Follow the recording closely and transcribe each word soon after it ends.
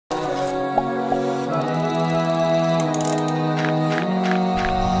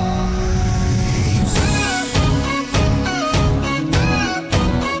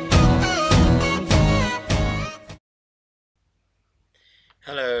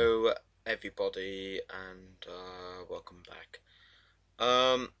Hello everybody and welcome back.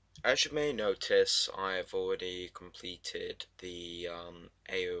 As you may notice, I've already completed the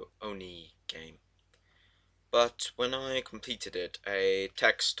AO Oni game. But when I completed it, a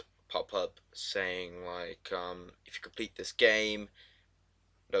text popped up saying like if you complete this game,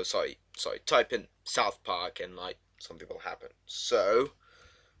 type in Southpark and like something will happen. So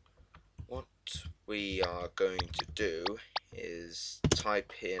what we are going to do is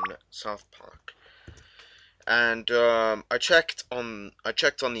type in Southpark, and I checked on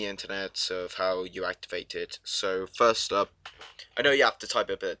the internet of how you activate it. So first up, I know you have to type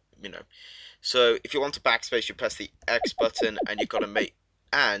a bit, So if you want to backspace, you press the X button, and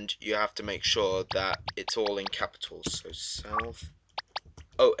you have to make sure that it's all in capitals. So South.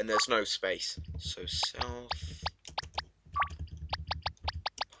 Oh, and there's no space. So South.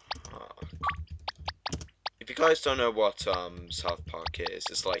 If you guys don't know what Southpark is,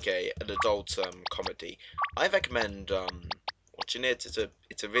 it's like an adult comedy. I recommend watching it.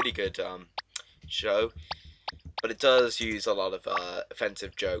 It's a really good show, but it does use a lot of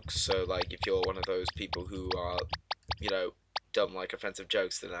offensive jokes. So like if you're one of those people who are don't like offensive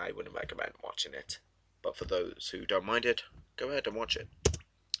jokes, then I wouldn't recommend watching it. But for those who don't mind it, go ahead and watch it.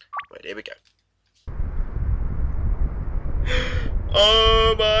 Right, here we go.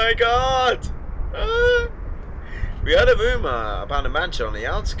 Oh my god! We heard a rumor about a mansion on the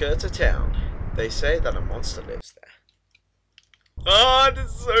outskirts of town. They say that a monster lives there. Ah, this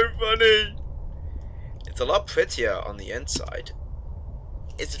is so funny. It's a lot prettier on the inside.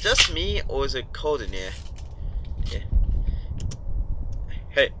 Is it just me, or is it cold in here? Yeah.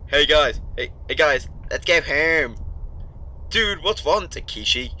 Hey guys, let's go home. Dude, what's wrong,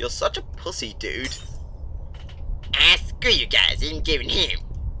 Takeshi? You're such a pussy, dude. Ah, screw you guys, I'm giving him.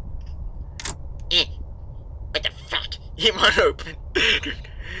 What the fuck? It won't open.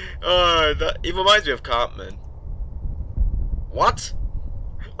 It reminds me of Cartman. What?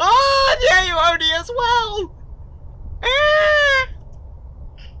 Oh, yeah, you own it as well. Ah!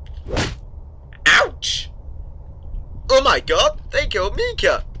 Ouch! Oh my god, they killed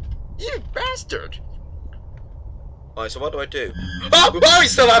Mika. You bastard. Alright, so what do I do? Oh,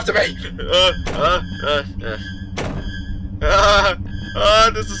 he's still after me.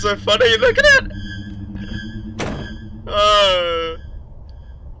 This is so funny. Look at it.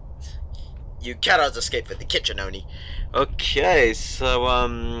 You cannot escape from the kitchen, Oni. Okay, so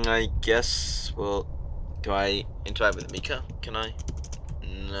I guess do I interact with Mika? Can I?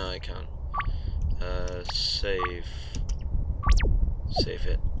 No, I can't. Save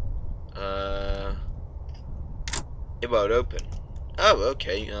it. It won't open. Oh,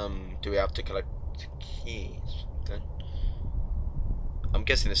 okay. Do we have to collect the keys then? I'm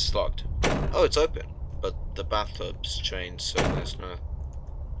guessing this is locked. Oh, it's open. But the bathtub's changed, so there's no...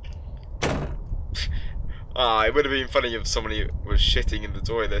 it would have been funny if somebody was shitting in the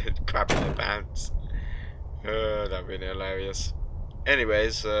toilet and crapping their pants. That'd be hilarious.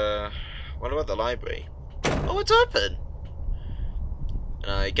 Anyways, what about the library? Oh, it's open!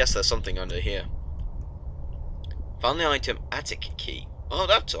 I guess there's something under here. Found the item attic key. Oh,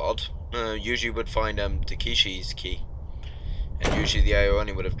 that's odd. Usually would find Takeshi's key. And usually the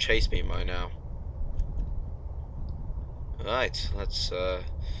Aoni would have chased me by now. Right, let's go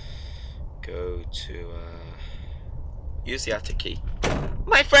to use the attic key.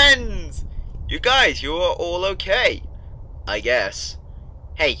 My friends! You guys, you are all okay? I guess.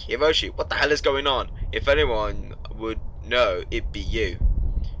 Hey, Hiroshi, what the hell is going on? If anyone would know, it'd be you.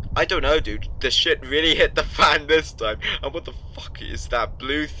 I don't know, dude. The shit really hit the fan this time. And what the fuck is that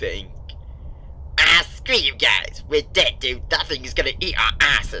blue thing? Ah, screw you guys. We're dead, dude. That thing is gonna eat our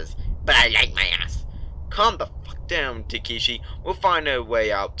asses. But I like my ass. Calm the fuck down, Takeshi. We'll find a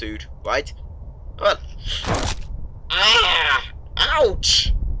way out, dude. Right? Well. Ah!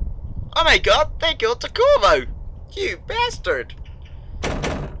 Ouch! Oh my god, they killed Takuro! You bastard!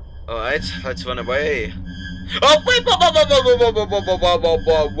 Alright, let's run away. Oh, wait!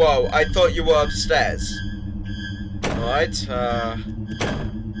 Whoa! I thought you were upstairs. Alright,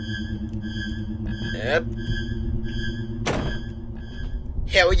 Yep.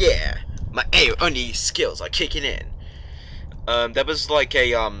 Hell yeah! My AO skills are kicking in. There was like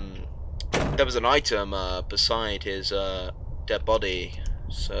a there was an item beside his dead body.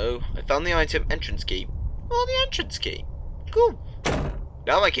 So I found the item entrance key. Oh, the entrance key. Cool.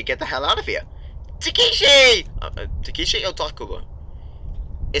 Now I can get the hell out of here. Takeshi! Takeshi or Takuro?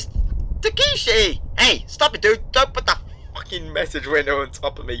 It's Takeshi! Hey, stop it, dude! Don't put the fucking message window on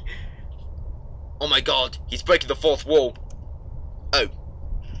top of me. Oh my god, he's breaking the fourth wall. Oh.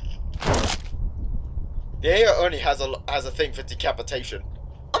 The AI only has a thing for decapitation.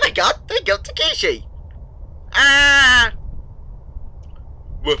 Oh my god, they killed Takeshi! Ah!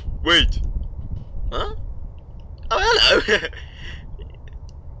 Wait. Huh? Oh, hello!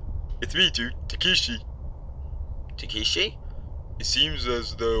 It's me, dude. Takeshi. Takeshi? It seems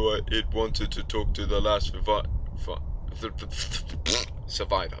as though it wanted to talk to the last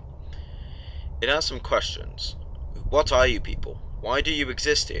survivor. It has some questions. What are you people? Why do you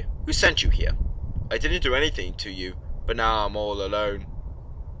exist here? Who sent you here? I didn't do anything to you, but now I'm all alone.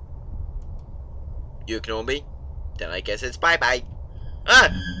 You ignore me? Then I guess it's bye-bye.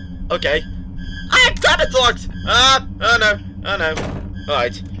 Ah! Okay. Ah, damn it's locked! Ah! Oh no! Oh no!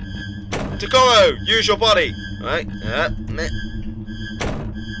 Alright. Takoro, use your body! Alright.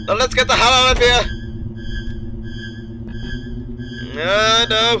 Now let's get the hell out of here!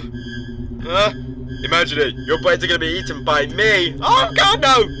 No! Imagine it, your brains are gonna be eaten by me! Oh god,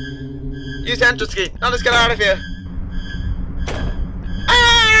 no! Use the entrance key! Now let's get out of here!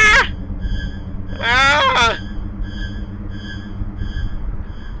 Ah! Ah!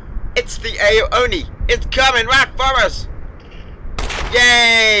 It's the AO Oni! It's coming right for us!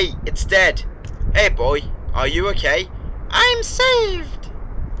 Yay! It's dead. Hey boy, are you okay? I'm saved!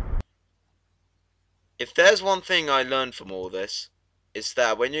 If there's one thing I learned from all this, it's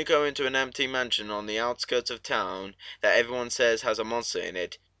that when you go into an empty mansion on the outskirts of town that everyone says has a monster in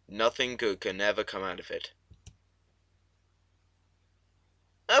it, nothing good can ever come out of it.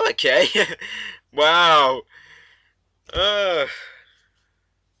 Oh, okay. Wow.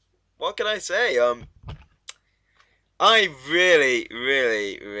 What can I say? I really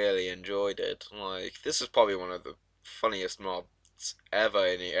enjoyed it. Like, this is probably one of the funniest mobs ever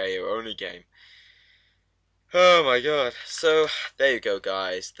in the AO Only game. Oh my god. So there you go,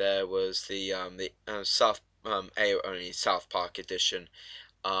 guys. There was the South AO Only South Park edition.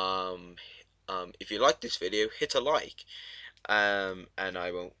 Um if you like this video, hit a like. And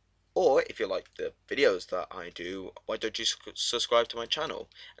I will, or if you like the videos that I do, why don't you subscribe to my channel,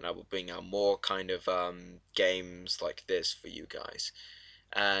 and I will bring out more kind of games like this for you guys.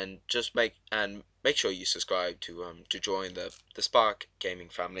 And just make sure you subscribe to join the Spark gaming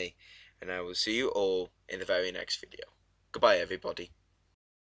family, and I will see you all in the very next video. Goodbye everybody.